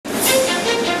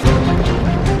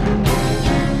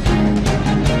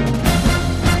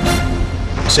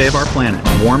save our planet,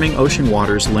 warming ocean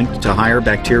waters linked to higher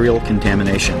bacterial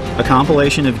contamination. A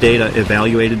compilation of data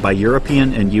evaluated by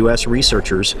European and U.S.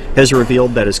 researchers has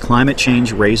revealed that as climate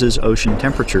change raises ocean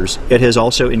temperatures, it has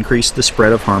also increased the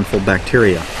spread of harmful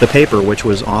bacteria. The paper, which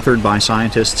was authored by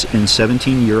scientists in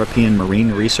 17 European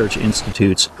marine research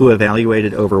institutes who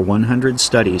evaluated over 100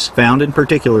 studies, found in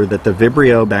particular that the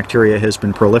Vibrio bacteria has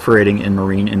been proliferating in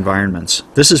marine environments.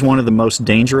 This is one of the most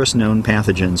dangerous known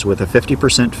pathogens, with a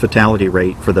 50% fatality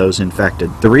rate for those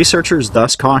infected. The researchers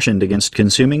thus cautioned against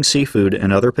consuming seafood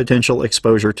and other potential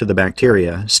exposure to the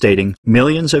bacteria, stating,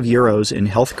 "Millions of euros in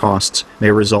health costs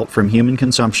may result from human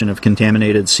consumption of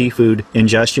contaminated seafood,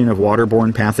 ingestion of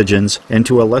waterborne pathogens, and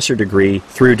to a lesser degree,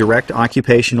 through direct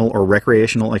occupational or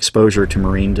recreational exposure to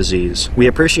marine disease." We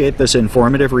appreciate this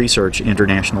informative research,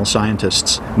 international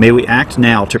scientists. May we act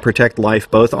now to protect life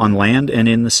both on land and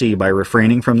in the sea by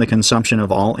refraining from the consumption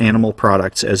of all animal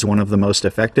products as one of the most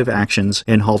effective actions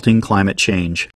in halting climate change.